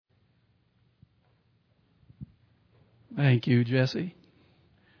Thank you, Jesse.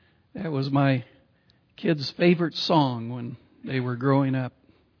 That was my kids' favorite song when they were growing up.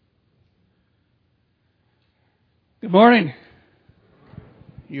 Good morning.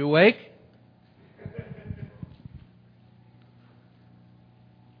 You awake?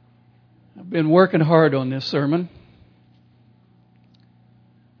 I've been working hard on this sermon.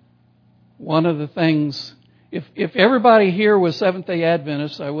 One of the things, if everybody here was Seventh-day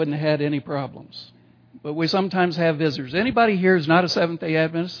Adventists, I wouldn't have had any problems. But we sometimes have visitors. Anybody here is not a Seventh-day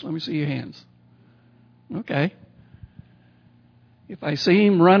Adventist? Let me see your hands. Okay. If I see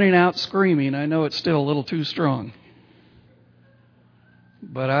him running out screaming, I know it's still a little too strong.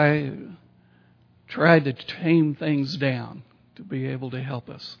 But I tried to tame things down to be able to help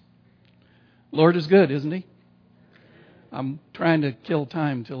us. Lord is good, isn't He? I'm trying to kill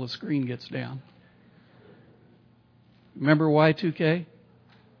time till the screen gets down. Remember Y2K?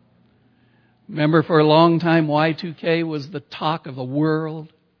 Remember for a long time Y2K was the talk of the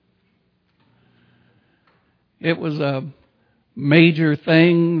world. It was a major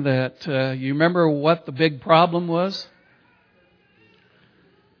thing that, you remember what the big problem was?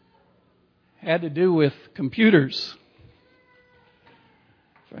 Had to do with computers.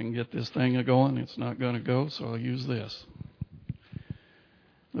 If I can get this thing going, it's not going to go, so I'll use this.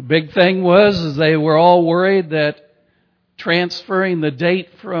 The big thing was they were all worried that transferring the date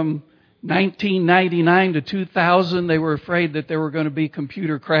from 1999 to 2000, they were afraid that there were going to be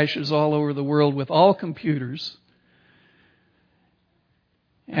computer crashes all over the world with all computers.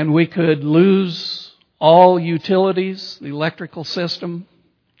 And we could lose all utilities, the electrical system.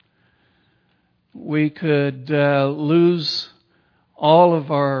 We could lose all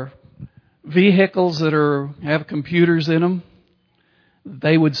of our vehicles that have computers in them.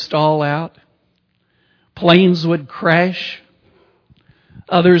 They would stall out. Planes would crash.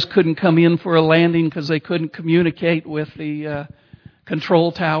 Others couldn't come in for a landing because they couldn't communicate with the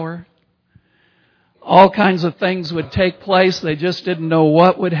control tower. All kinds of things would take place. They just didn't know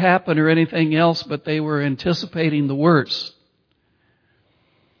what would happen or anything else, but they were anticipating the worst.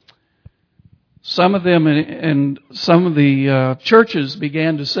 Some of them and some of the churches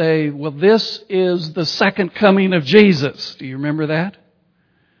began to say, well, this is the second coming of Jesus. Do you remember that?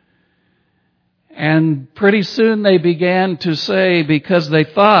 And pretty soon they began to say, because they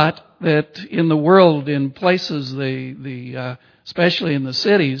thought that in the world, in places, especially in the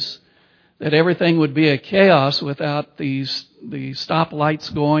cities, that everything would be a chaos without the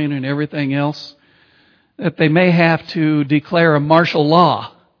stoplights going and everything else, that they may have to declare a martial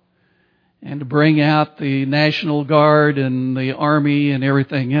law and to bring out the National Guard and the Army and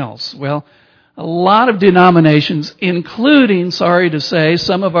everything else. Well, a lot of denominations, including, sorry to say,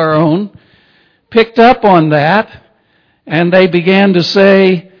 some of our own, picked up on that, and they began to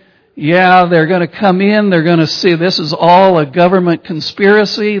say, yeah, they're going to come in, they're going to see this is all a government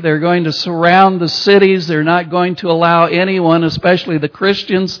conspiracy, they're going to surround the cities, they're not going to allow anyone, especially the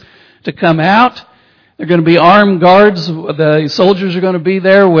Christians, to come out. They're going to be armed guards, the soldiers are going to be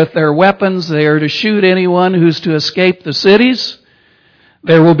there with their weapons, they are to shoot anyone who's to escape the cities.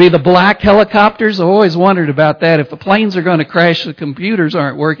 There will be the black helicopters. I've always wondered about that. If the planes are going to crash, the computers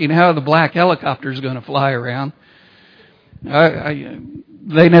aren't working, how are the black helicopters going to fly around?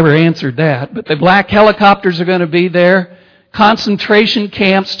 They never answered that. But the black helicopters are going to be there. Concentration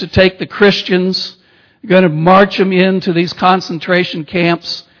camps to take the Christians. They're going to march them into these concentration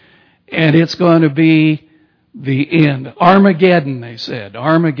camps. And it's going to be the end. Armageddon, they said.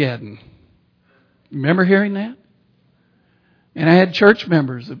 Armageddon. Remember hearing that? And I had church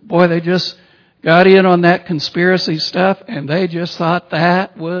members that, boy, they just got in on that conspiracy stuff and they just thought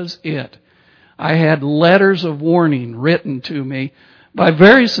that was it. I had letters of warning written to me by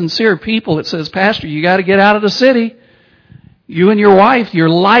very sincere people that says, Pastor, you got to get out of the city. You and your wife, your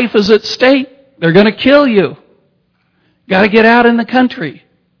life is at stake. They're going to kill you. Got to get out in the country.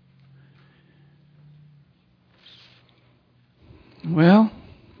 Well,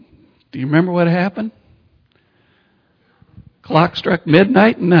 do you remember what happened? Clock struck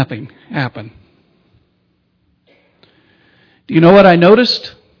midnight and nothing happened. Do you know what I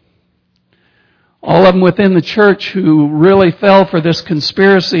noticed? All of them within the church who really fell for this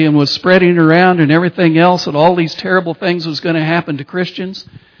conspiracy and was spreading around and everything else and all these terrible things was going to happen to Christians,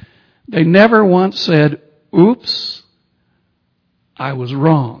 they never once said, oops, I was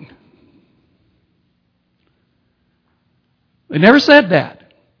wrong. They never said that.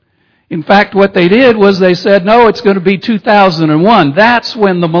 In fact, what they did was they said, no, it's going to be 2001. That's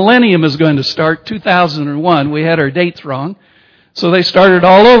when the millennium is going to start, 2001. We had our dates wrong. So they started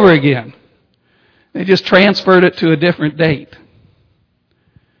all over again. They just transferred it to a different date.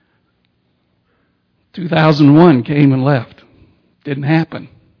 2001 came and left. Didn't happen.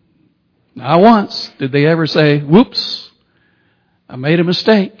 Not once did they ever say, whoops, I made a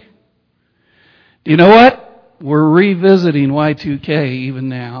mistake. Do you know what? We're revisiting Y2K even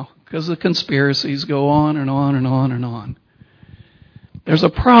now because the conspiracies go on and on and on and on. There's a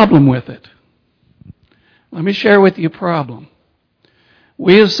problem with it. Let me share with you a problem.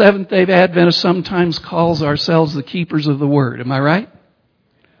 We as Seventh-day Adventists sometimes calls ourselves the keepers of the Word. Am I right?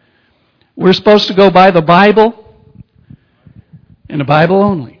 We're supposed to go by the Bible and the Bible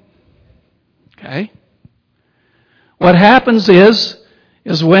only. Okay? What happens is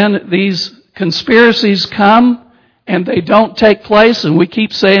when these conspiracies come and they don't take place, and we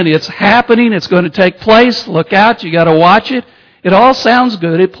keep saying it's happening, it's going to take place, look out, you got to watch it. It all sounds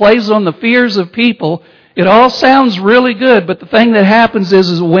good. It plays on the fears of people. It all sounds really good, but the thing that happens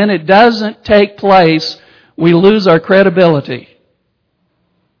is when it doesn't take place, we lose our credibility.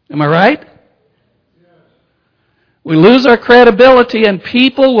 Am I right? We lose our credibility and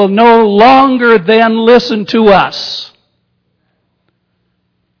people will no longer then listen to us.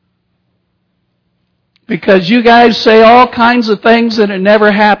 Because you guys say all kinds of things and it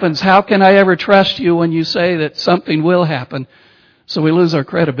never happens. How can I ever trust you when you say that something will happen? So we lose our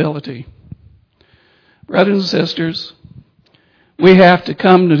credibility. Brothers and sisters, we have to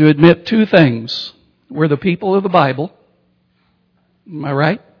come to admit two things. We're the people of the Bible. Am I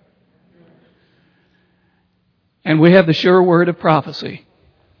right? And we have the sure word of prophecy.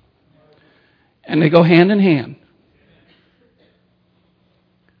 And they go hand in hand.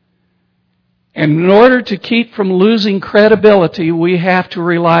 And in order to keep from losing credibility, we have to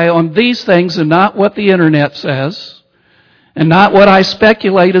rely on these things and not what the internet says, and not what I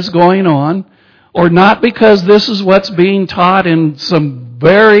speculate is going on, or not because this is what's being taught in some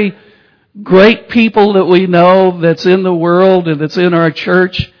very great people that we know that's in the world and that's in our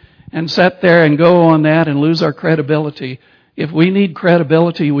church, and sit there and go on that and lose our credibility. If we need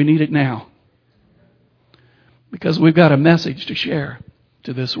credibility, we need it now. Because we've got a message to share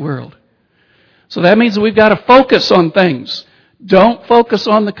to this world. So that means we've got to focus on things. Don't focus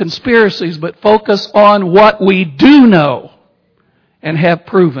on the conspiracies, but focus on what we do know and have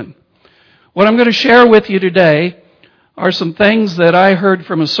proven. What I'm going to share with you today are some things that I heard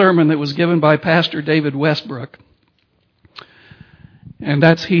from a sermon that was given by Pastor David Westbrook. And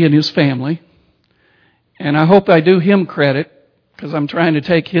that's he and his family. And I hope I do him credit, because I'm trying to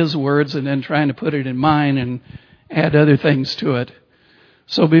take his words and then trying to put it in mine and add other things to it.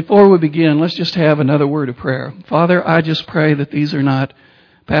 So before we begin, let's just have another word of prayer. Father, I just pray that these are not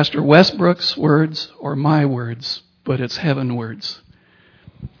Pastor Westbrook's words or my words, but it's heaven words.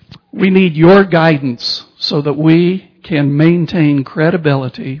 We need your guidance so that we can maintain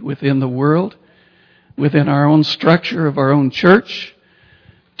credibility within the world, within our own structure of our own church,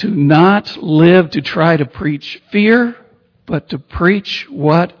 to not live to try to preach fear, but to preach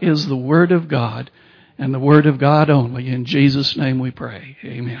what is the Word of God, and the Word of God only. In Jesus' name we pray.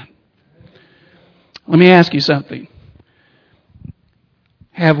 Amen. Let me ask you something.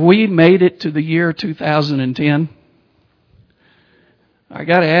 Have we made it to the year 2010? I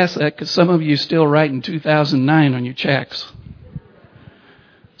got to ask that because some of you are still writing 2009 on your checks.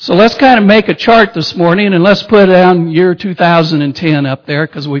 So let's kind of make a chart this morning and let's put down year 2010 up there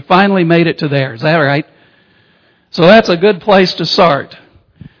because we finally made it to there. Is that right? So that's a good place to start.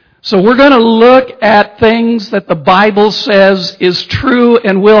 So we're going to look at things that the Bible says is true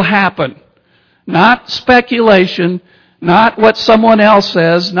and will happen. Not speculation, not what someone else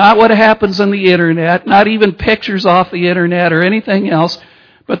says, not what happens on the internet, not even pictures off the internet or anything else,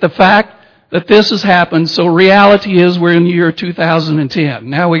 but the fact that this has happened. So reality is we're in the year 2010.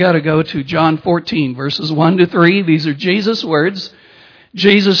 Now we got to go to John 14, verses 1 to 3. These are Jesus' words.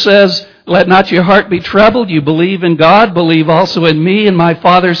 Jesus says, "Let not your heart be troubled. You believe in God, believe also in me. In my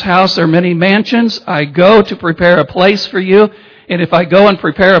Father's house are many mansions. I go to prepare a place for you. And if I go and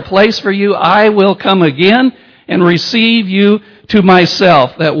prepare a place for you, I will come again and receive you to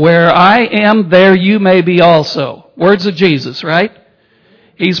myself, that where I am, there you may be also." Words of Jesus, right?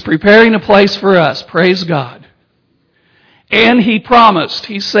 He's preparing a place for us. Praise God. And He promised.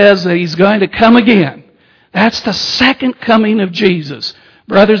 He says that He's going to come again. That's the second coming of Jesus.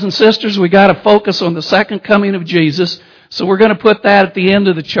 Brothers and sisters, we got to focus on the second coming of Jesus. So we're going to put that at the end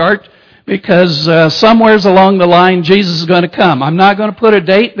of the chart because somewheres along the line Jesus is going to come. I'm not going to put a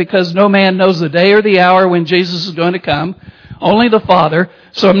date because no man knows the day or the hour when Jesus is going to come. Only the Father.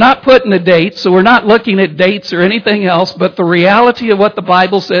 So I'm not putting a date, so we're not looking at dates or anything else, but the reality of what the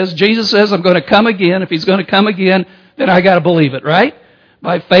Bible says. Jesus says, I'm going to come again. If He's going to come again, then I got to believe it, right?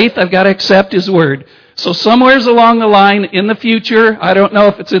 By faith, I've got to accept His word. So somewheres along the line in the future, I don't know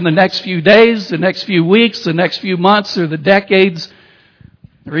if it's in the next few days, the next few weeks, the next few months, or the decades,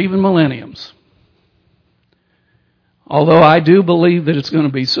 or even millenniums. Although I do believe that it's going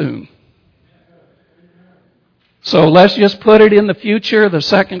to be soon. So let's just put it in the future, the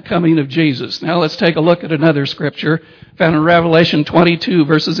second coming of Jesus. Now let's take a look at another scripture found in Revelation 22,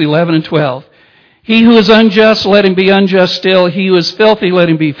 verses 11 and 12. He who is unjust, let him be unjust still. He who is filthy, let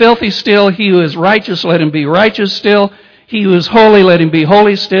him be filthy still. He who is righteous, let him be righteous still. He who is holy, let him be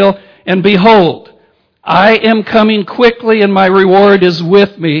holy still. And behold, I am coming quickly, and my reward is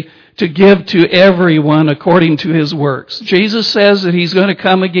with me to give to everyone according to his works. Jesus says that he's going to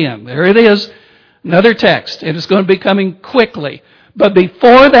come again. There it is. Another text, and it's going to be coming quickly. But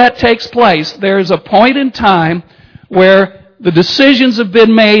before that takes place, there's a point in time where the decisions have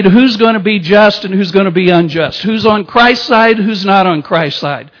been made who's going to be just and who's going to be unjust. Who's on Christ's side, who's not on Christ's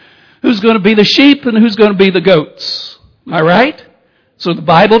side. Who's going to be the sheep and who's going to be the goats. Am I right? So the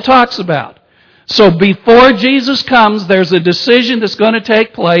Bible talks about. So before Jesus comes, there's a decision that's going to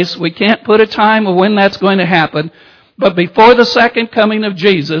take place. We can't put a time of when that's going to happen. But before the second coming of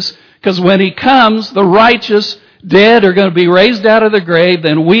Jesus, because when he comes, the righteous dead are going to be raised out of the grave,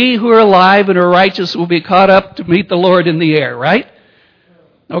 then we who are alive and are righteous will be caught up to meet the Lord in the air, right?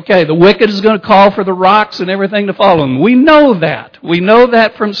 Okay, the wicked is going to call for the rocks and everything to follow him. We know that. We know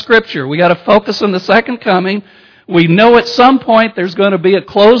that from Scripture. We got to focus on the second coming. We know at some point there's going to be a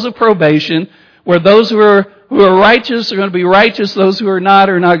close of probation where those who are righteous are going to be righteous, those who are not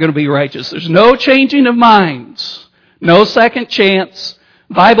going to be righteous. There's no changing of minds, no second chance.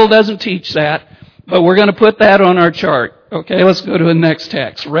 Bible doesn't teach that, but we're going to put that on our chart. Okay, let's go to the next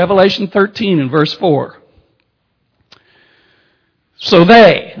text. Revelation 13 and verse 4. So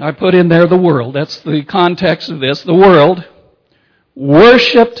I put in there the world, that's the context of this, the world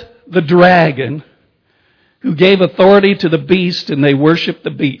worshipped the dragon who gave authority to the beast, and they worshipped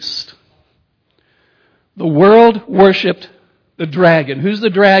the beast. The world worshipped the dragon. Who's the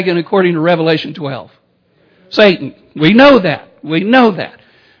dragon according to Revelation 12? Satan. We know that. We know that.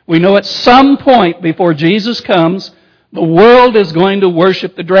 We know at some point before Jesus comes, the world is going to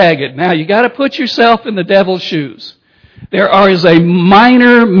worship the dragon. Now, you got to put yourself in the devil's shoes. There is a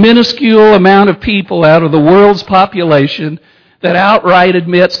minuscule amount of people out of the world's population that outright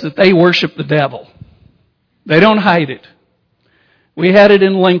admits that they worship the devil. They don't hide it. We had it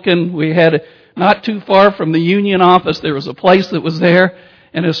in Lincoln. We had it not too far from the Union office. There was a place that was there,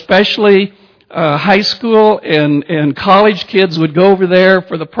 and especially high school and college kids would go over there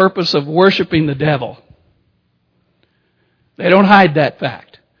for the purpose of worshiping the devil. They don't hide that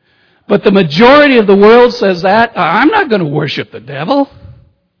fact. But the majority of the world says that, I'm not going to worship the devil.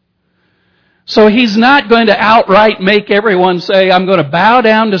 So he's not going to outright make everyone say, I'm going to bow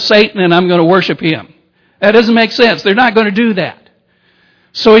down to Satan and I'm going to worship him. That doesn't make sense. They're not going to do that.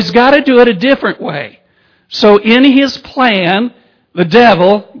 So he's got to do it a different way. So in his plan, the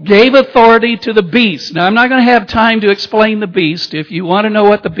devil gave authority to the beast. Now, I'm not going to have time to explain the beast. If you want to know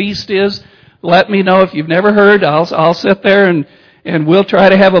what the beast is, let me know. If you've never heard, I'll sit there and we'll try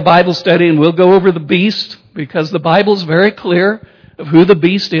to have a Bible study and we'll go over the beast, because the Bible's very clear of who the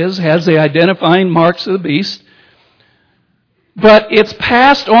beast is, has the identifying marks of the beast. But it's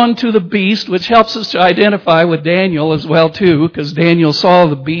passed on to the beast, which helps us to identify with Daniel as well, too, because Daniel saw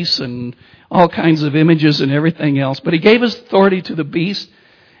the beast and all kinds of images and everything else. But he gave us authority to the beast.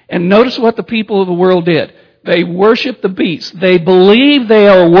 And notice what the people of the world did. They worship the beast. They believe they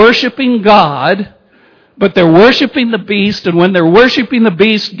are worshiping God, but they're worshiping the beast. And when they're worshiping the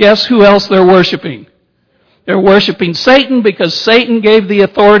beast, guess who else they're worshiping? They're worshiping Satan, because Satan gave the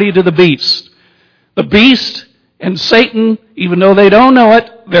authority to the beast. The beast and Satan, even though they don't know it,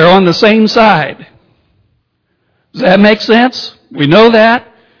 they're on the same side. Does that make sense? We know that.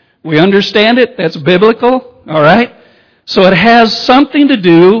 We understand it. That's biblical. All right? So it has something to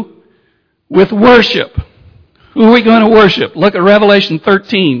do with worship. Who are we going to worship? Look at Revelation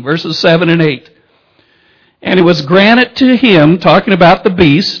 13, verses 7 and 8. And it was granted to him, talking about the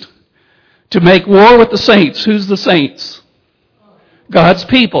beast, to make war with the saints. Who's the saints? God's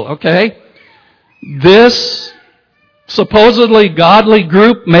people, okay? This supposedly godly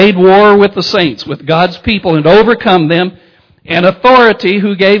group made war with the saints, with God's people, and overcome them. And authority,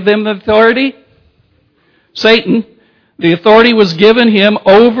 who gave them the authority? Satan. The authority was given him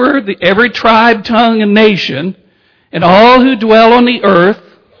over every tribe, tongue, and nation, and all who dwell on the earth.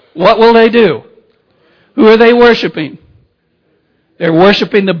 What will they do? Who are they worshiping? They're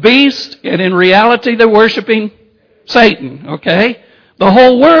worshiping the beast, and in reality they're worshiping Satan, okay? The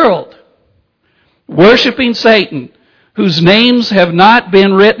whole world worshiping Satan, whose names have not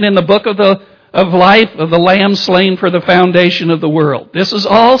been written in the book of the of life of the Lamb slain for the foundation of the world. This is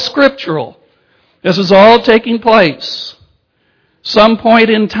all scriptural. This is all taking place. Some point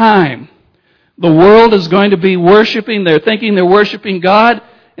in time, the world is going to be worshiping, they're thinking they're worshiping God,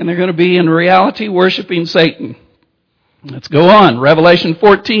 and they're going to be in reality worshiping Satan. Let's go on. Revelation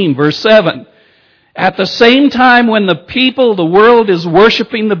 14, verse 7. At the same time when the world is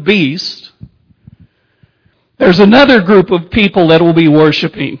worshiping the beast, there's another group of people that will be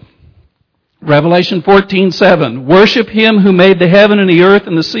worshiping. Revelation 14:7. Worship him who made the heaven and the earth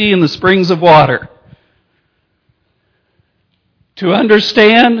and the sea and the springs of water. To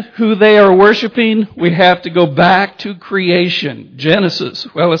understand who they are worshiping, we have to go back to creation. Genesis.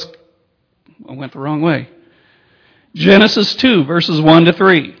 I went the wrong way. Genesis 2, verses 1 to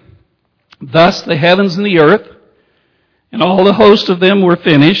 3. Thus the heavens and the earth, and all the host of them were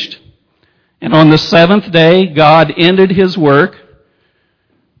finished. And on the seventh day, God ended his work,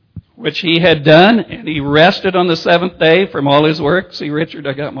 which he had done, and he rested on the seventh day from all his work. See, Richard,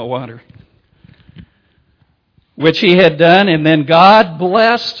 I got my water. Which he had done, and then God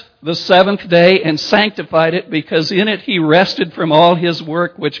blessed the seventh day and sanctified it, because in it he rested from all his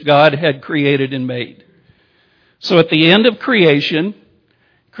work which God had created and made. So at the end of creation,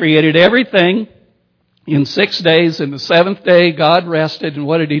 created everything in 6 days, and the seventh day God rested, and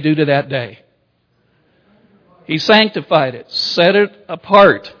what did he do to that day? He sanctified it, set it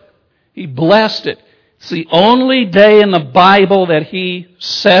apart. He blessed it. It's the only day in the Bible that he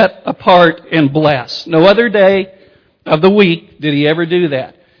set apart and blessed. No other day of the week did he ever do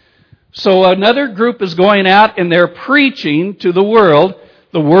that. So another group is going out and they're preaching to the world.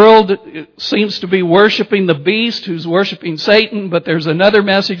 The world seems to be worshiping the beast who's worshiping Satan, but there's another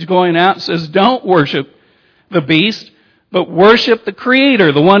message going out that says don't worship the beast, but worship the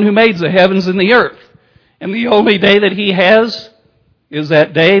Creator, the one who made the heavens and the earth. And the only day that he has is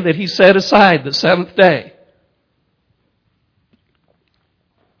that day that he set aside, the seventh day.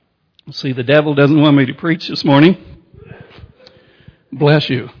 See, the devil doesn't want me to preach this morning. Bless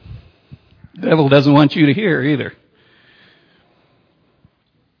you. The devil doesn't want you to hear either.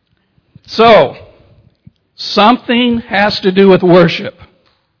 So, something has to do with worship.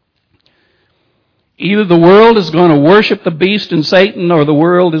 Either the world is going to worship the beast and Satan, or the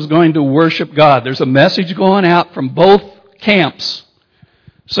world is going to worship God. There's a message going out from both camps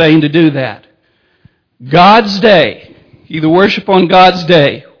saying to do that. God's day. Either worship on God's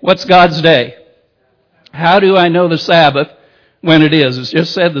day. What's God's day? How do I know the Sabbath when it is? It's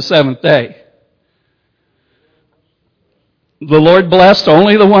just said the seventh day. The Lord blessed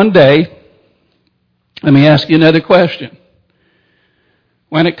only the one day. Let me ask you another question.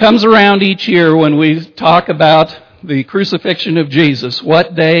 When it comes around each year when we talk about the crucifixion of Jesus,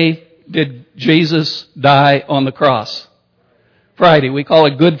 what day did Jesus die on the cross? Friday. We call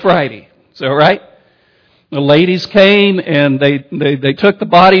it Good Friday. Is that right? The ladies came and they took the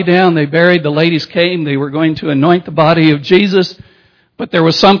body down. They buried. The ladies came. They were going to anoint the body of Jesus. But there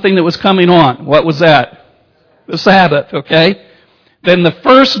was something that was coming on. What was that? The Sabbath, okay? Then the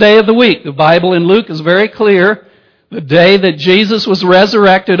first day of the week. The Bible in Luke is very clear. The day that Jesus was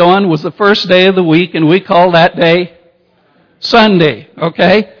resurrected on was the first day of the week, and we call that day Sunday,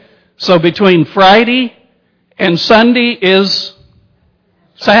 okay? So between Friday and Sunday is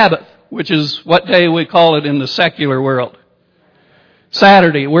Sabbath, which is what day we call it in the secular world.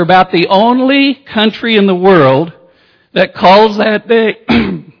 Saturday. We're about the only country in the world that calls that day,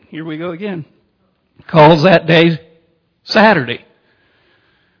 here we go again, calls that day Saturday.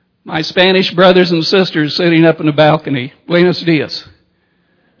 My Spanish brothers and sisters sitting up in the balcony, buenos dias.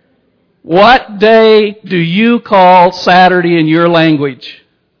 What day do you call Saturday in your language?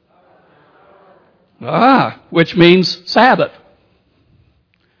 Which means Sabbath.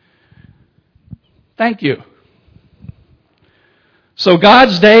 Thank you. So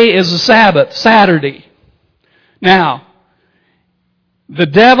God's day is the Sabbath, Saturday. Now, the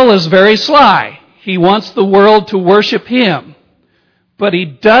devil is very sly. He wants the world to worship him. But he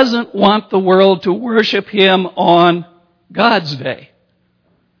doesn't want the world to worship him on God's day.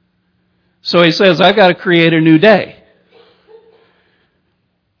 So he says, I've got to create a new day.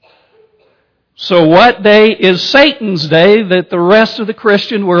 So what day is Satan's day that the rest of the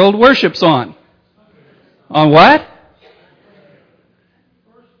Christian world worships on? On what?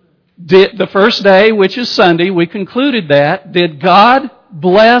 The first day, which is Sunday, we concluded that. Did God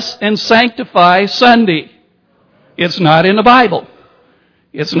bless and sanctify Sunday? It's not in the Bible.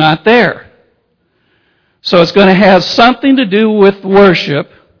 It's not there. So it's going to have something to do with worship.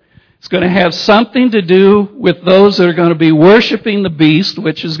 It's going to have something to do with those that are going to be worshiping the beast,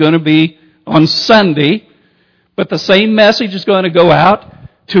 which is going to be on Sunday. But the same message is going to go out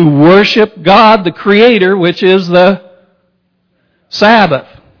To worship God, the Creator, which is the Sabbath.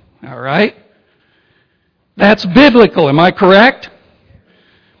 All right? That's biblical, am I correct?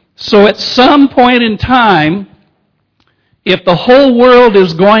 So at some point in time, if the whole world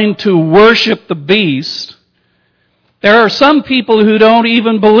is going to worship the beast, there are some people who don't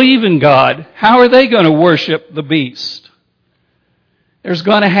even believe in God. How are they going to worship the beast? There's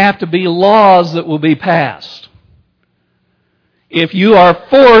going to have to be laws that will be passed. If you are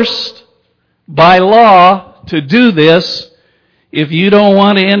forced by law to do this, if you don't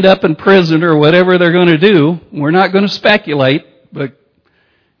want to end up in prison or whatever they're going to do, we're not going to speculate, but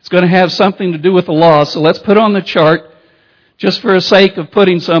it's going to have something to do with the law. So let's put on the chart, just for the sake of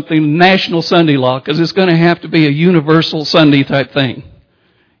putting something, National Sunday Law, because it's going to have to be a universal Sunday type thing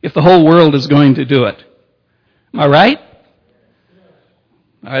if the whole world is going to do it. Am I right?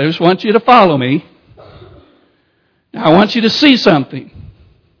 I just want you to follow me. Now I want you to see something.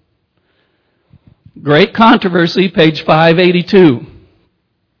 Great Controversy, page 582.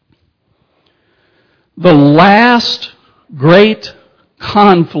 The last great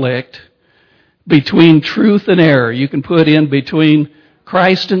conflict between truth and error. You can put in between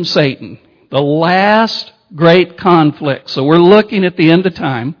Christ and Satan. The last great conflict. So we're looking at the end of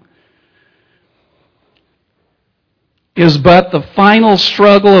time. Is but the final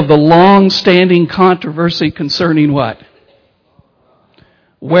struggle of the long-standing controversy concerning what?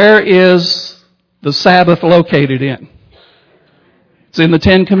 Where is the Sabbath located in? It's in the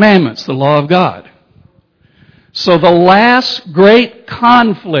Ten Commandments, the law of God. So the last great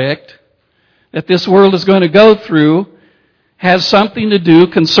conflict that this world is going to go through has something to do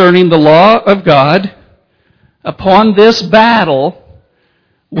concerning the law of God. Upon this battle,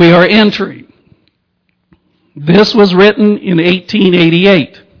 we are entering. This was written in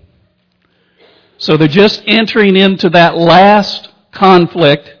 1888. So they're just entering into that last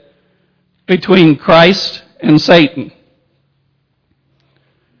conflict between Christ and Satan.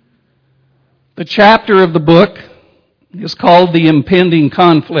 The chapter of the book is called The Impending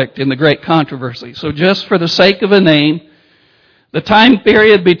Conflict in the Great Controversy. So just for the sake of a name, the time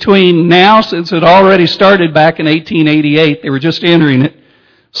period between now, since it already started back in 1888, they were just entering it.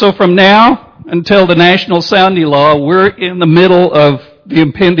 So from now until the National Sunday Law, we're in the middle of the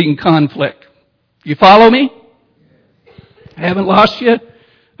impending conflict. You follow me? I haven't lost you,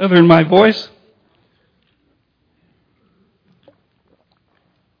 other than my voice.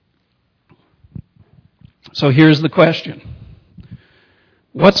 So here's the question.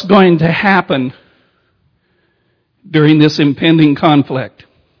 What's going to happen during this impending conflict?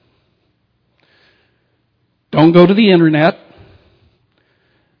 Don't go to the internet.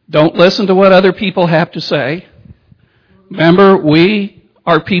 Don't listen to what other people have to say. Remember, we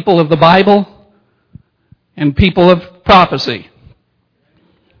are people of the Bible and people of prophecy.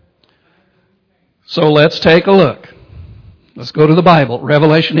 So let's take a look. Let's go to the Bible.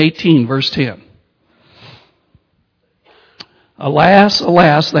 Revelation 18, verse 10. Alas,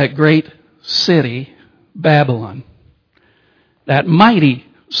 alas, that great city, Babylon, that mighty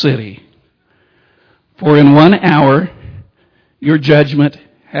city, for in 1 hour your judgment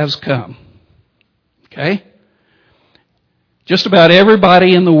has come. Okay? Just about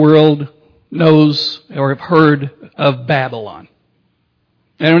everybody in the world knows or have heard of Babylon.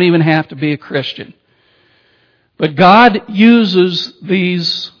 They don't even have to be a Christian. But God uses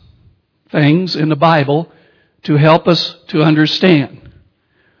these things in the Bible to help us to understand.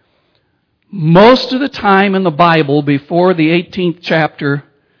 Most of the time in the Bible, before the 18th chapter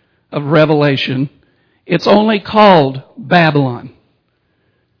of Revelation, it's only called Babylon.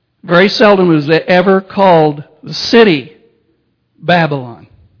 Very seldom is it ever called the city Babylon.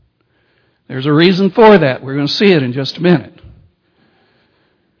 There's a reason for that. We're going to see it in just a minute.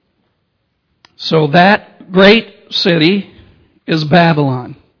 So that great city is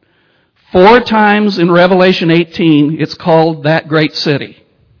Babylon. 4 times in Revelation 18, it's called that great city.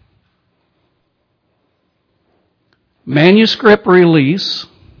 Manuscript release,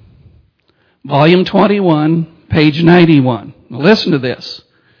 volume 21, page 91. Now listen to this.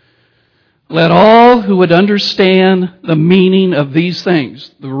 Let all who would understand the meaning of these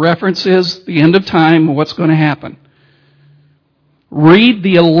things, the reference is the end of time, what's going to happen. Read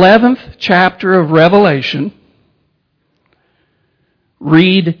the 11th chapter of Revelation.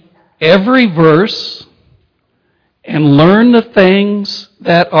 Read every verse and learn the things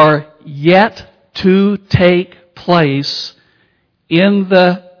that are yet to take place in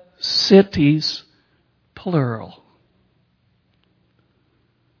the cities, plural.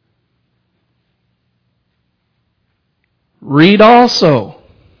 Read also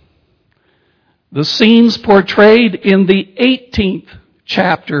the scenes portrayed in the 18th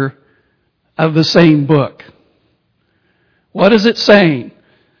chapter of the same book. What is it saying?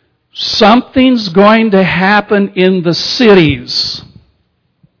 Something's going to happen in the cities.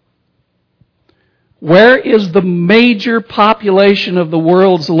 Where is the major population of the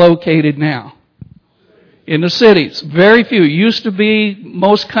world located now? In the cities. Very few. It used to be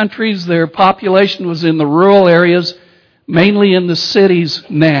most countries, their population was in the rural areas, mainly in the cities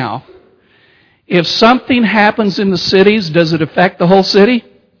now. If something happens in the cities, does it affect the whole city?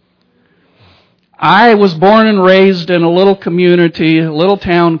 I was born and raised in a little community, a little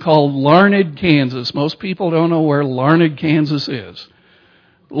town called Larned, Kansas. Most people don't know where Larned, Kansas is.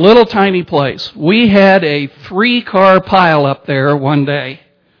 Little tiny place. We had a 3-car pile up there one day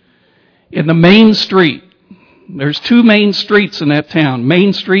in the main street. There's 2 main streets in that town,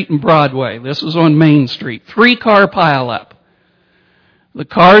 Main Street and Broadway. This was on Main Street. 3-car pile up. The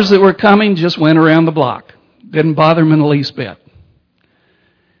cars that were coming just went around the block. Didn't bother them in the least bit.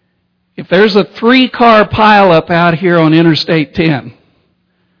 If there's a 3-car pileup out here on Interstate 10,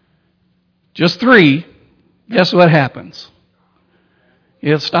 just 3, guess what happens?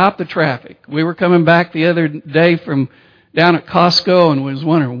 It'll stop the traffic. We were coming back the other day from down at Costco and was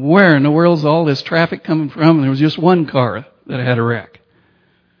wondering where in the world is all this traffic coming from, and there was just 1 car that had a wreck.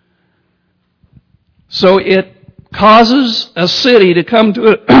 So it causes a city to come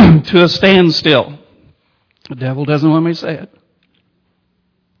to a standstill. The devil doesn't want me to say it.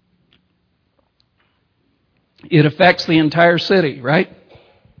 It affects the entire city, right?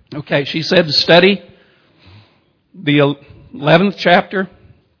 Okay, she said to study the 11th chapter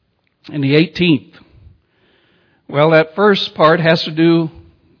and the 18th. Well, that first part has to do,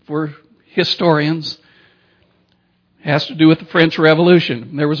 for historians, has to do with the French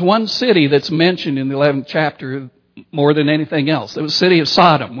Revolution. There was one city that's mentioned in the 11th chapter more than anything else. It was the city of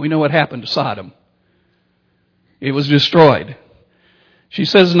Sodom. We know what happened to Sodom. It was destroyed. She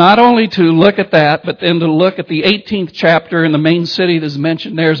says not only to look at that, but then to look at the 18th chapter, and the main city that's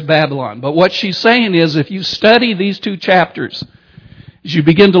mentioned there is Babylon. But what she's saying is if you study these 2 chapters, as you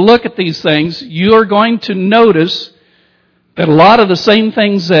begin to look at these things, you are going to notice that a lot of the same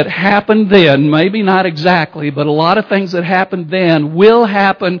things that happened then, maybe not exactly, but a lot of things that happened then will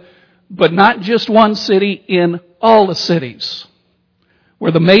happen, but not just one city, in all the cities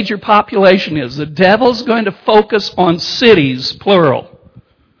where the major population is. The devil's going to focus on cities, plural.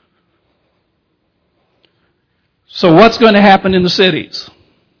 So what's going to happen in the cities?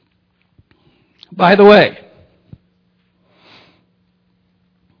 By the way,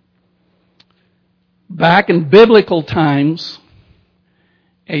 back in biblical times,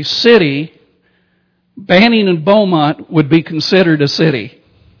 a city, Banning and Beaumont, would be considered a city.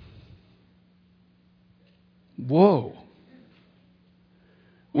 Whoa.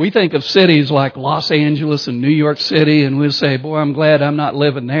 We think of cities like Los Angeles and New York City, and we'll say, boy, I'm glad I'm not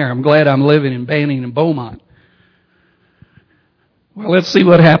living there. I'm glad I'm living in Banning and Beaumont. Well, let's see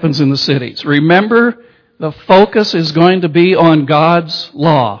what happens in the cities. Remember, the focus is going to be on God's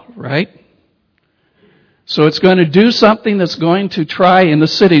law, right? So it's going to do something that's going to try, in the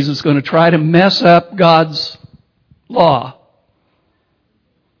cities, it's going to try to mess up God's law.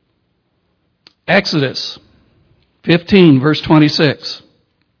 Exodus 15, verse 26.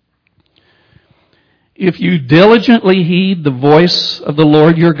 If you diligently heed the voice of the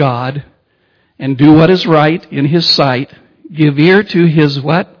Lord your God and do what is right in His sight, give ear to His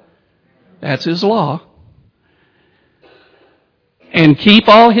what? That's His law. And keep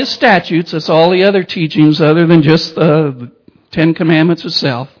all His statutes. That's all the other teachings other than just the 10 Commandments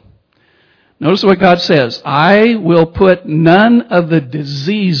itself. Notice what God says. I will put none of the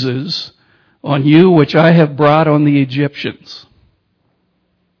diseases on you which I have brought on the Egyptians.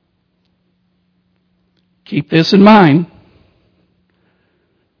 Keep this in mind.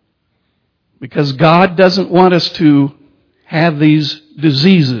 Because God doesn't want us to have these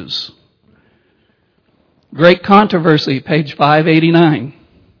diseases. Great controversy, page 589.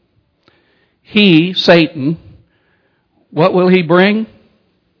 He, Satan, what will he bring?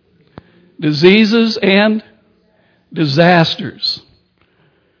 Diseases and disasters.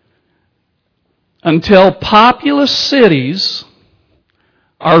 Until populous cities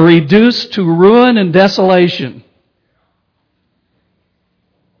are reduced to ruin and desolation.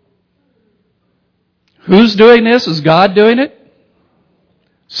 Who's doing this? Is God doing it?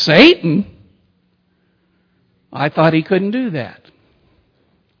 Satan? I thought he couldn't do that.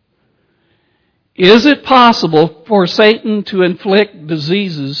 Is it possible for Satan to inflict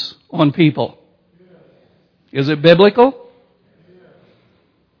diseases on people? Is it biblical?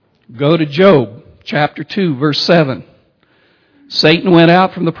 Go to Job, chapter 2, verse 7. Satan went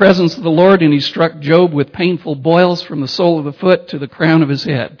out from the presence of the Lord, and he struck Job with painful boils from the sole of the foot to the crown of his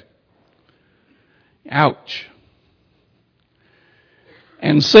head. Ouch.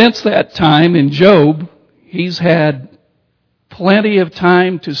 And since that time in Job, he's had plenty of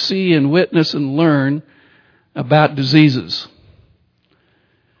time to see and witness and learn about diseases.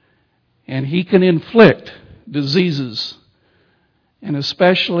 And he can inflict diseases, and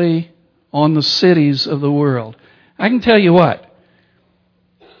especially on the cities of the world. I can tell you what,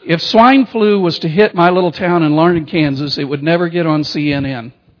 if swine flu was to hit my little town in Larned, Kansas, it would never get on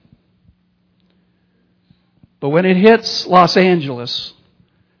CNN. But when it hits Los Angeles,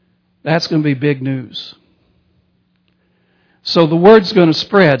 that's going to be big news. So the word's going to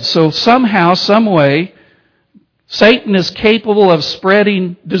spread. So somehow, some way, Satan is capable of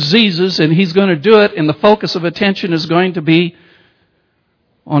spreading diseases, and he's going to do it, and the focus of attention is going to be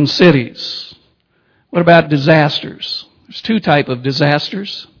on cities. What about disasters? There's two types of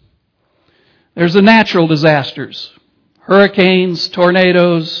disasters. There's the natural disasters. Hurricanes,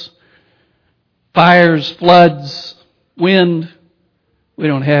 tornadoes, fires, floods, wind. We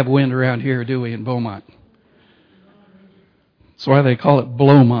don't have wind around here, do we, in Beaumont? That's why they call it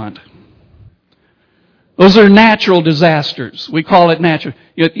Blowmont. Those are natural disasters. We call it natural.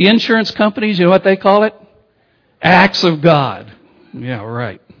 You know, the insurance companies, you know what they call it? Acts of God. Yeah,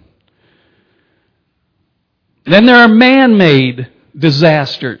 right. Then there are man-made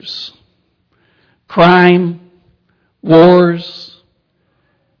disasters. Crime, wars,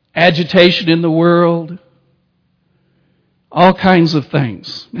 agitation in the world, all kinds of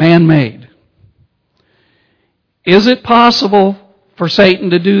things, man-made. Is it possible for Satan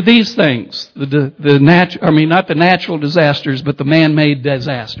to do these things? Not the natural disasters, but the man-made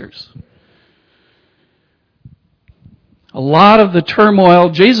disasters. A lot of the turmoil,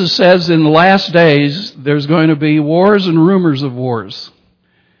 Jesus says in the last days, there's going to be wars and rumors of wars.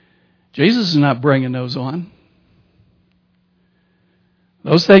 Jesus is not bringing those on.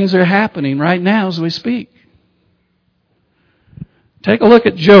 Those things are happening right now as we speak. Take a look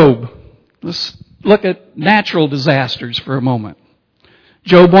at Job. Let's look at natural disasters for a moment.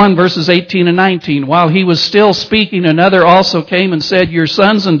 Job 1, verses 18 and 19. While he was still speaking, another also came and said, your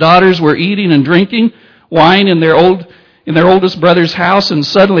sons and daughters were eating and drinking wine in their oldest brother's house, and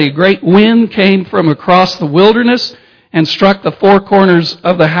suddenly a great wind came from across the wilderness and struck the four corners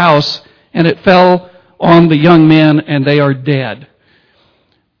of the house, and it fell on the young men, and they are dead.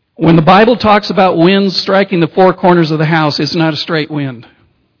 When the Bible talks about winds striking the four corners of the house, it's not a straight wind.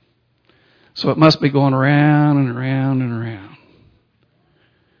 So it must be going around and around and around.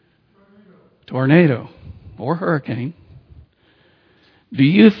 Tornado or hurricane. Do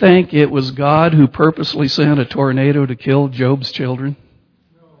you think it was God who purposely sent a tornado to kill Job's children?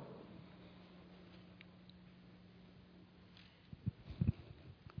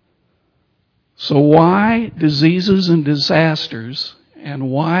 So why diseases and disasters,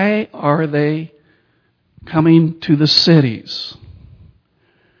 and why are they coming to the cities?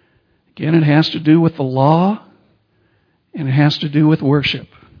 Again, it has to do with the law, and it has to do with worship.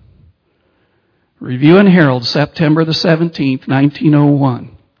 Review and Herald, September the 17th,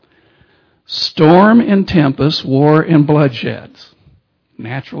 1901. Storm and tempest, war and bloodshed.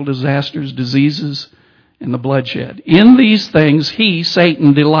 Natural disasters, diseases, and the bloodshed. In these things he,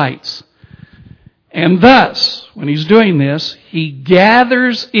 Satan, delights. And thus, when he's doing this, he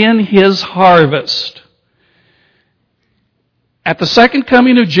gathers in his harvest. At the second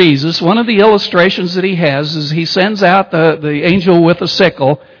coming of Jesus, one of the illustrations that he has is he sends out the angel with a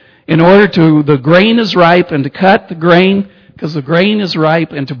sickle in order the grain is ripe, and to cut the grain because the grain is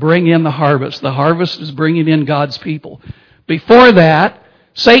ripe, and to bring in the harvest. The harvest is bringing in God's people. Before that,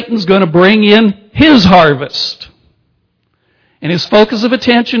 Satan's going to bring in his harvest. And his focus of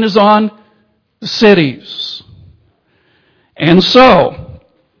attention is on the cities. And so,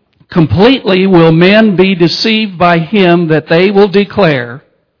 completely will men be deceived by him that they will declare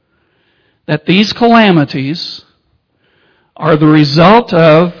that these calamities are the result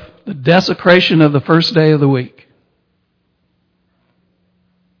of the desecration of the first day of the week.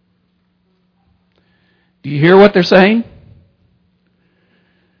 Do you hear what they're saying?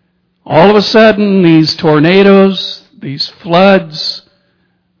 All of a sudden, these tornadoes, these floods,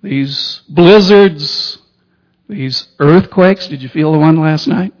 these blizzards, these earthquakes. Did you feel the one last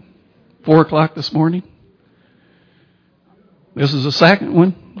night? 4 o'clock this morning? This is the second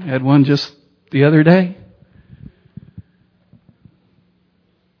one. I had one just the other day.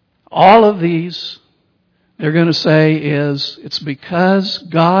 All of these, they're going to say, it's because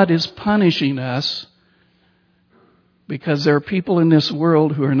God is punishing us because there are people in this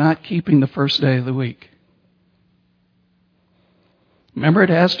world who are not keeping the first day of the week. Remember, it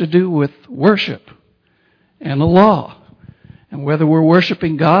has to do with worship and the law, and whether we're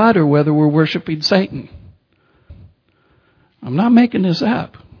worshiping God or whether we're worshiping Satan. I'm not making this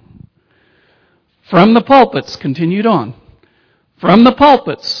up. From the pulpits, continued on, from the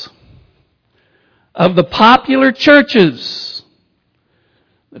pulpits of the popular churches,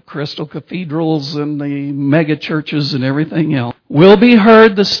 the crystal cathedrals and the mega churches and everything else, will be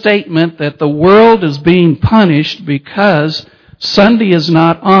heard the statement that the world is being punished because Sunday is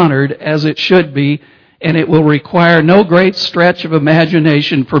not honored as it should be, and it will require no great stretch of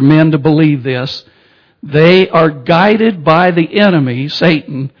imagination for men to believe this. They are guided by the enemy,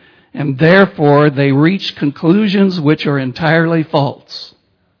 Satan, and therefore they reach conclusions which are entirely false.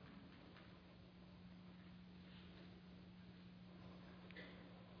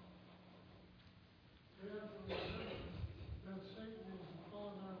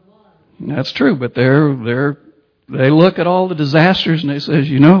 That's true, but they look at all the disasters and they say,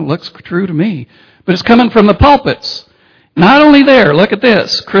 it looks true to me. But it's coming from the pulpits. Not only there, look at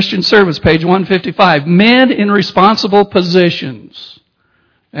this. Christian Service, page 155. Men in responsible positions.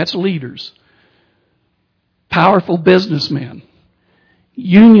 That's leaders. Powerful businessmen.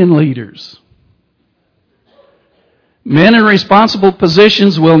 Union leaders. Men in responsible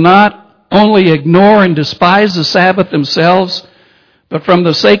positions will not only ignore and despise the Sabbath themselves, but from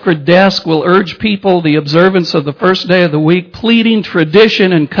the sacred desk will urge people the observance of the first day of the week, pleading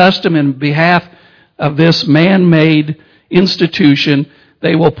tradition and custom in behalf of this man-made institution.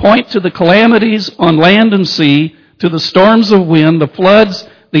 They will point to the calamities on land and sea, to the storms of wind, the floods,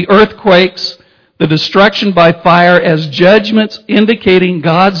 the earthquakes, the destruction by fire as judgments indicating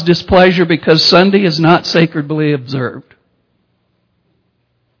God's displeasure because Sunday is not sacredly observed.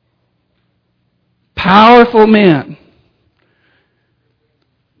 Powerful men.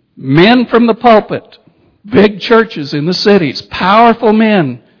 Men from the pulpit, big churches in the cities, powerful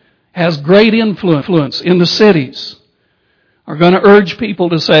men, has great influence in the cities, are going to urge people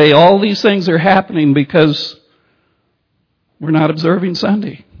to say all these things are happening because we're not observing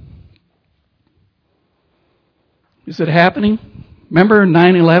Sunday. Is it happening? Remember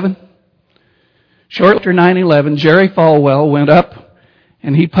 9/11? Shortly after 9/11, Jerry Falwell went up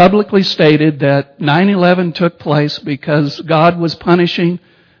and he publicly stated that 9/11 took place because God was punishing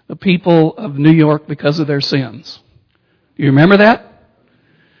the people of New York because of their sins. Do you remember that?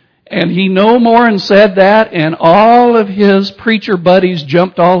 And he no more and said that, and all of his preacher buddies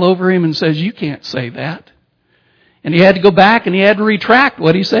jumped all over him and says, you can't say that. And he had to go back and he had to retract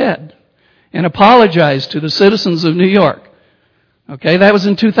what he said and apologize to the citizens of New York. Okay, that was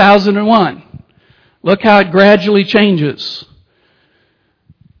in 2001. Look how it gradually changes.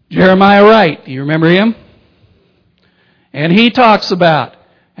 Jeremiah Wright, do you remember him? And he talks about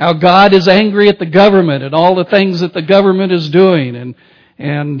how God is angry at the government and all the things that the government is doing,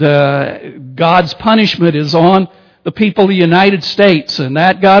 and God's punishment is on the people of the United States, and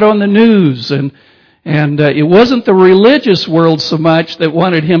that got on the news, and it wasn't the religious world so much that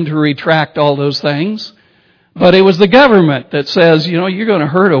wanted him to retract all those things, but it was the government that says, you're going to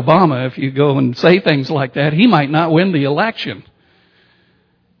hurt Obama if you go and say things like that. He might not win the election.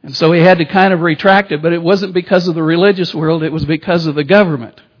 And so he had to kind of retract it, but it wasn't because of the religious world, it was because of the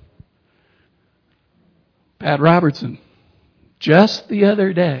government. Pat Robertson, just the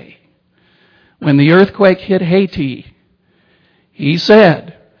other day, when the earthquake hit Haiti, he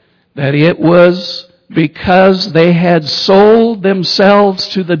said that it was because they had sold themselves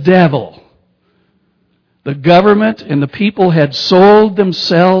to the devil. The government and the people had sold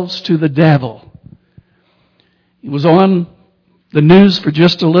themselves to the devil. He was on the news for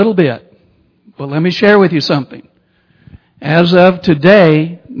just a little bit. But let me share with you something. As of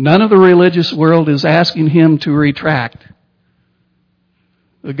today, none of the religious world is asking him to retract.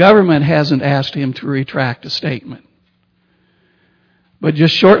 The government hasn't asked him to retract a statement. But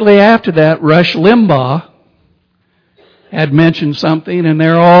just shortly after that, Rush Limbaugh had mentioned something, and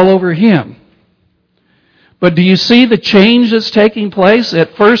they're all over him. But do you see the change that's taking place?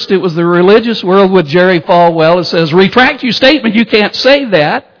 At first, it was the religious world with Jerry Falwell. It says, retract your statement, you can't say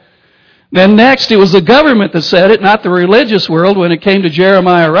that. Then next, it was the government that said it, not the religious world, when it came to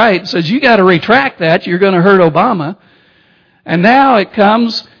Jeremiah Wright. It says, you got to retract that, you're going to hurt Obama. And now it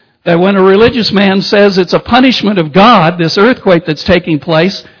comes that when a religious man says it's a punishment of God, this earthquake that's taking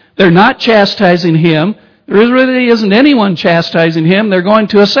place, they're not chastising him. There really isn't anyone chastising him. They're going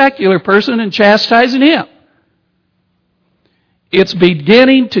to a secular person and chastising him. It's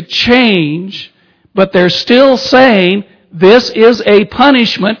beginning to change, but they're still saying this is a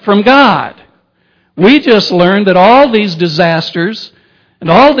punishment from God. We just learned that all these disasters and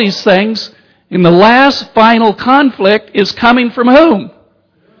all these things And the last final conflict is coming from whom?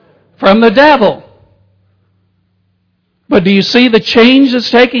 From the devil. But do you see the change that's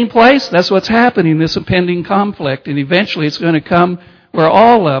taking place? That's what's happening, this impending conflict. And eventually it's going to come where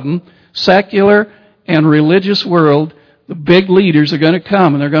all of them, secular and religious world, the big leaders are going to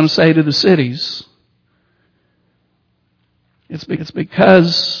come and they're going to say to the cities, it's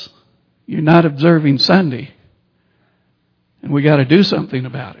because you're not observing Sunday. And we got to do something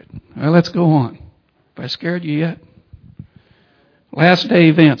about it. All right, let's go on. Have I scared you yet? Last day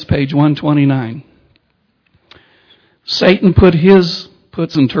events, page 129. Satan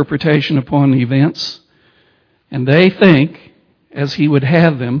puts interpretation upon the events, and they think, as he would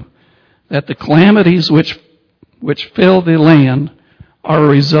have them, that the calamities which fill the land are a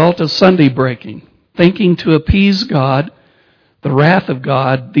result of Sunday breaking. Thinking to appease God, the wrath of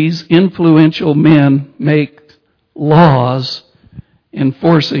God, these influential men make laws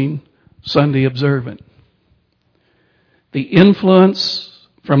enforcing Sunday observance. The influence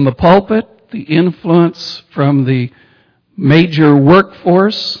from the pulpit, the influence from the major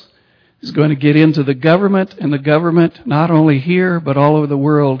workforce is going to get into the government, and the government, not only here but all over the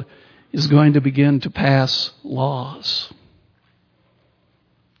world, is going to begin to pass laws.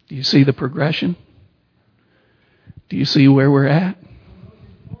 Do you see the progression? Do you see where we're at?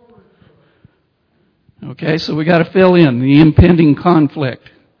 Okay, so we got to fill in the impending conflict.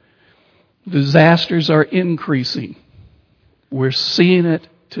 Disasters are increasing. We're seeing it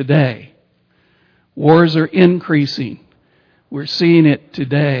today. Wars are increasing. We're seeing it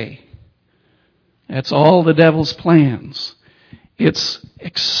today. That's all the devil's plans. It's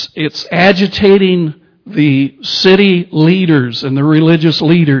agitating the city leaders and the religious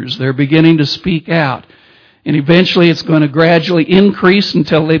leaders. They're beginning to speak out. And eventually it's going to gradually increase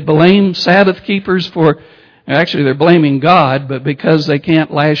until they blame Sabbath keepers for, actually they're blaming God, but because they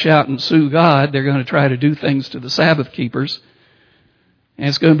can't lash out and sue God, they're going to try to do things to the Sabbath keepers. And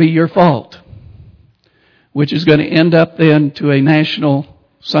it's going to be your fault, which is going to end up then to a national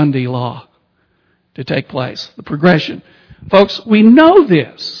Sunday law to take place. The progression. Folks, we know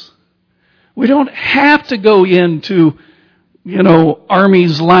this. We don't have to go into,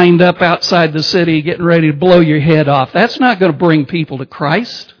 armies lined up outside the city getting ready to blow your head off. That's not going to bring people to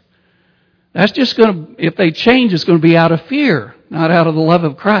Christ. That's just going to, if they change, it's going to be out of fear, not out of the love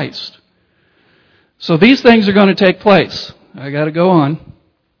of Christ. So these things are going to take place. I got to go on.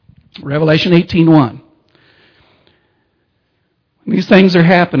 Revelation 18:1. These things are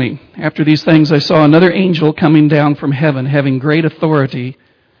happening. After these things, I saw another angel coming down from heaven, having great authority,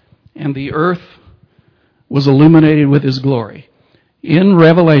 and the earth was illuminated with his glory. In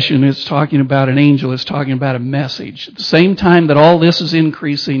Revelation, it's talking about an angel. It's talking about a message. At the same time that all this is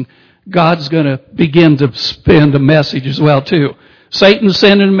increasing, God's going to begin to send a message as well, too. Satan's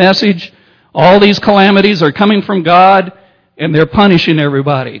sending a message. All these calamities are coming from God, and they're punishing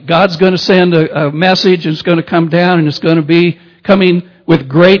everybody. God's going to send a message, and it's going to come down, and it's going to be coming with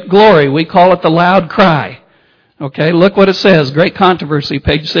great glory. We call it the loud cry. Okay, look what it says. Great Controversy,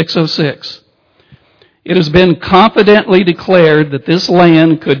 page 606. It has been confidently declared that this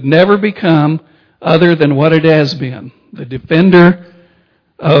land could never become other than what it has been. The defender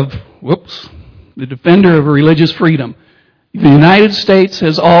of religious freedom. The United States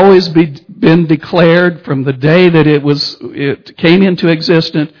has always been declared from the day that it came into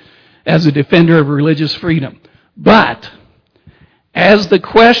existence as a defender of religious freedom. But as the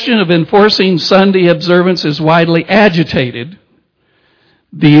question of enforcing Sunday observance is widely agitated,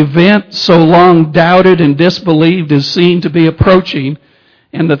 the event so long doubted and disbelieved is seen to be approaching,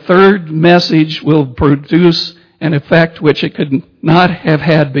 and the third message will produce an effect which it could not have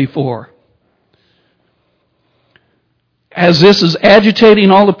had before. As this is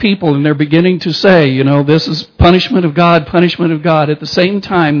agitating all the people, and they're beginning to say, this is punishment of God, punishment of God. At the same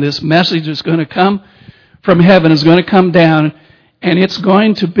time, this message is going to come from heaven, is going to come down, and it's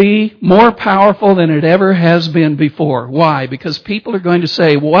going to be more powerful than it ever has been before. Why? Because people are going to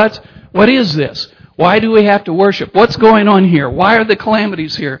say, what is this? Why do we have to worship? What's going on here? Why are the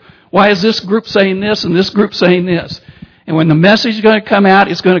calamities here? Why is this group saying this and this group saying this? And when the message is going to come out,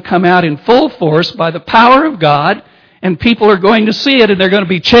 it's going to come out in full force by the power of God, and people are going to see it and they're going to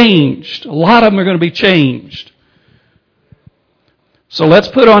be changed. A lot of them are going to be changed. So let's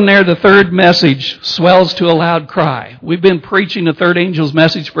put on there the third message, swells to a loud cry. We've been preaching the third angel's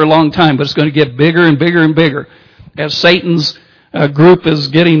message for a long time, but it's going to get bigger and bigger and bigger. As Satan's group is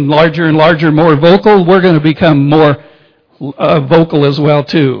getting larger and larger, more vocal, we're going to become more vocal as well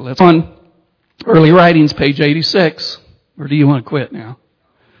too. Let's on Early Writings, page 86. Or do you want to quit now?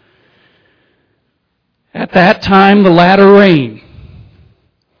 At that time, the latter rain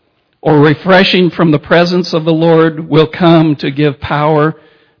or refreshing from the presence of the Lord will come to give power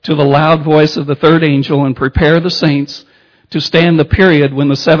to the loud voice of the third angel and prepare the saints to stand the period when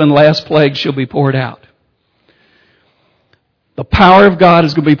the 7 last plagues shall be poured out. The power of God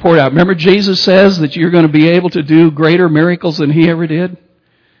is going to be poured out. Remember, Jesus says that you're going to be able to do greater miracles than He ever did?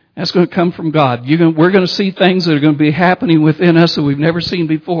 That's going to come from God. We're going to see things that are going to be happening within us that we've never seen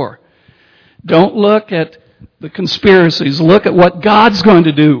before. Don't look at the conspiracies. Look at what God's going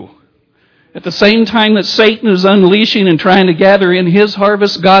to do. At the same time that Satan is unleashing and trying to gather in his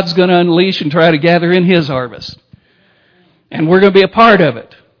harvest, God's going to unleash and try to gather in His harvest. And we're going to be a part of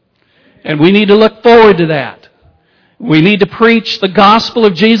it. And we need to look forward to that. We need to preach the gospel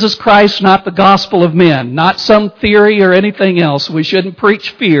of Jesus Christ, not the gospel of men, not some theory or anything else. We shouldn't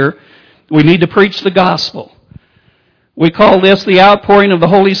preach fear. We need to preach the gospel. We call this the outpouring of the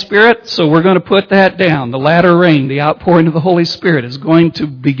Holy Spirit, so we're going to put that down. The latter rain, the outpouring of the Holy Spirit, is going to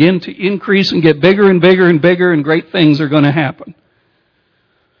begin to increase and get bigger and bigger and bigger, and great things are going to happen.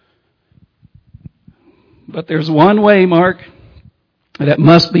 But there's one way, Mark, that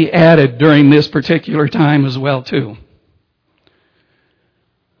must be added during this particular time as well, too.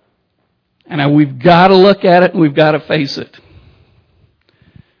 And we've got to look at it and we've got to face it.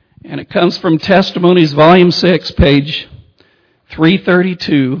 And it comes from Testimonies, Volume 6, page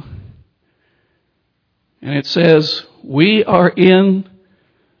 332. And it says, we are in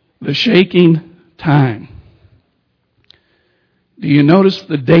the shaking time. Do you notice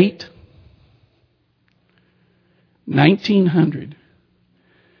the date? 1900.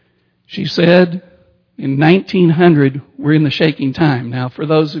 She said, in 1900, we're in the shaking time. Now, for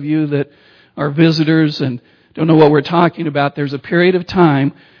those of you that are visitors and don't know what we're talking about, there's a period of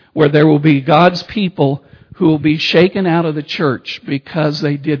time where there will be God's people who will be shaken out of the church because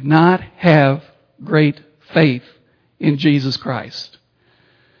they did not have great faith in Jesus Christ.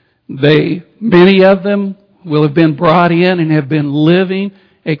 Many of them will have been brought in and have been living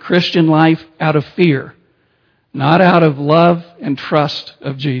a Christian life out of fear, not out of love and trust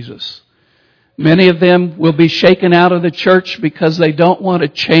of Jesus. Many of them will be shaken out of the church because they don't want to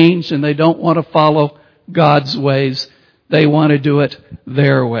change and they don't want to follow God's ways. They want to do it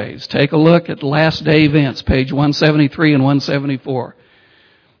their ways. Take a look at Last Day Events, page 173 and 174.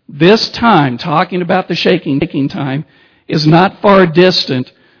 This time, talking about the shaking time, is not far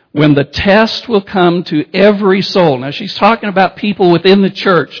distant when the test will come to every soul. Now, she's talking about people within the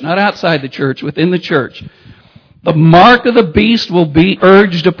church, not outside the church, within the church. The mark of the beast will be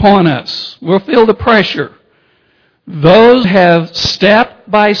urged upon us. We'll feel the pressure. Those have step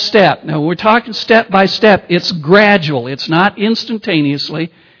by step. Now, we're talking step by step. It's gradual. It's not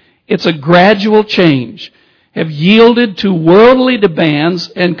instantaneously. It's a gradual change. Have yielded to worldly demands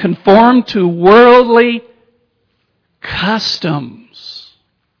and conformed to worldly customs.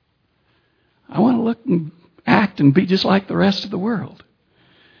 I want to look and act and be just like the rest of the world.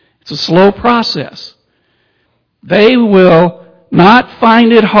 It's a slow process. They will not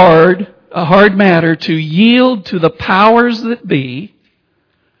find it a hard matter to yield to the powers that be,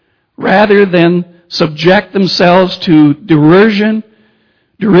 rather than subject themselves to derision,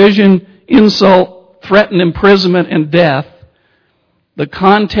 insult, threatened imprisonment, and death. The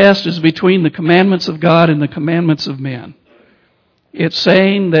contest is between the commandments of God and the commandments of men. It's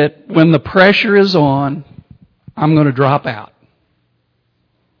saying that when the pressure is on, I'm going to drop out.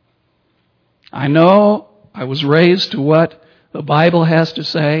 I know I was raised to what the Bible has to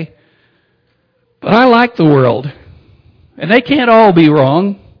say, but I like the world, and they can't all be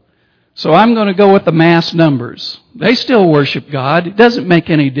wrong, so I'm going to go with the mass numbers. They still worship God. It doesn't make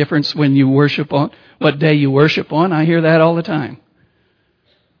any difference when you worship on what day you worship on. I hear that all the time.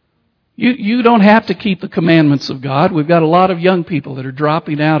 You don't have to keep the commandments of God. We've got a lot of young people that are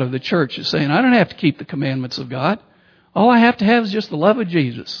dropping out of the church and saying, I don't have to keep the commandments of God. All I have to have is just the love of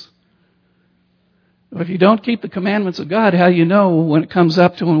Jesus. Well, if you don't keep the commandments of God, how do you know when it comes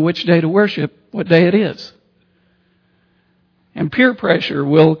up to on which day to worship, what day it is? And peer pressure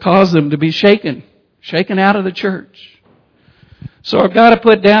will cause them to be shaken out of the church. So I've got to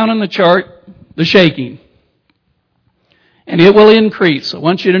put down on the chart the shaking. And it will increase. I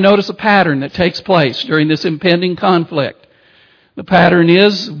want you to notice a pattern that takes place during this impending conflict. The pattern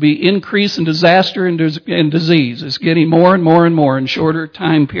is the increase in disaster and disease. It's getting more and more and more in shorter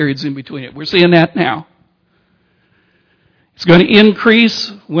time periods in between it. We're seeing that now. It's going to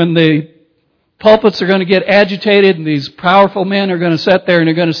increase when the pulpits are going to get agitated and these powerful men are going to sit there and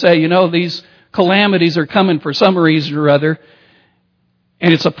they're going to say, these calamities are coming for some reason or other,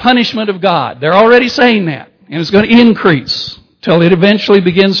 and it's a punishment of God. They're already saying that, and it's going to increase till it eventually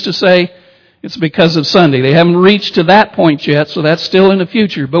begins to say, it's because of Sunday. They haven't reached to that point yet, so that's still in the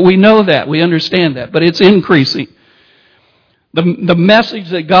future. But we know that. We understand that. But it's increasing. The message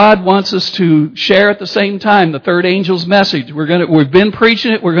that God wants us to share at the same time, the third angel's message, we've been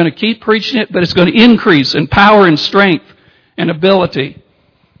preaching it, we're going to keep preaching it, but it's going to increase in power and strength and ability.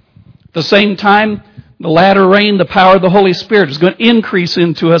 At the same time, the latter rain, the power of the Holy Spirit is going to increase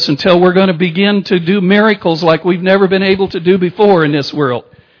into us until we're going to begin to do miracles like we've never been able to do before in this world.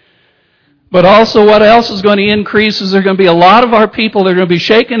 But also what else is going to increase is there are going to be a lot of our people that are going to be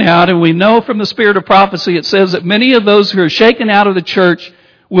shaken out, and we know from the spirit of prophecy it says that many of those who are shaken out of the church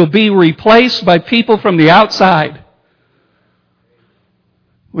will be replaced by people from the outside.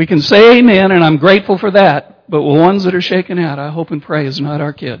 We can say amen, and I'm grateful for that, but the ones that are shaken out, I hope and pray, is not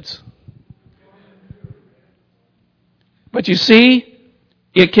our kids. But you see,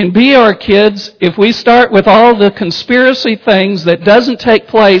 it can be our kids. If we start with all the conspiracy things that doesn't take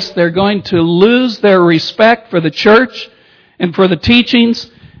place, they're going to lose their respect for the church and for the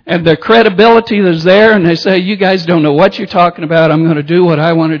teachings and the credibility that's there, and they say, you guys don't know what you're talking about, I'm going to do what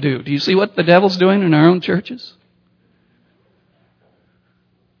I want to do. Do you see what the devil's doing in our own churches?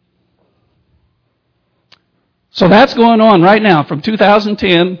 So that's going on right now from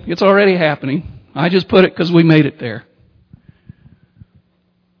 2010. It's already happening. I just put it because we made it there.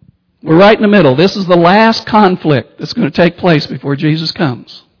 We're right in the middle. This is the last conflict that's going to take place before Jesus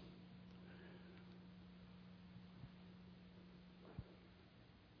comes.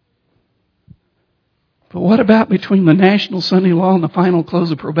 But what about between the national Sunday law and the final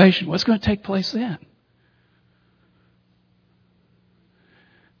close of probation? What's going to take place then?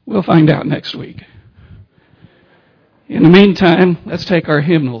 We'll find out next week. In the meantime, let's take our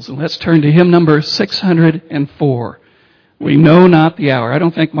hymnals and let's turn to hymn number 604. We know not the hour. I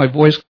don't think my voice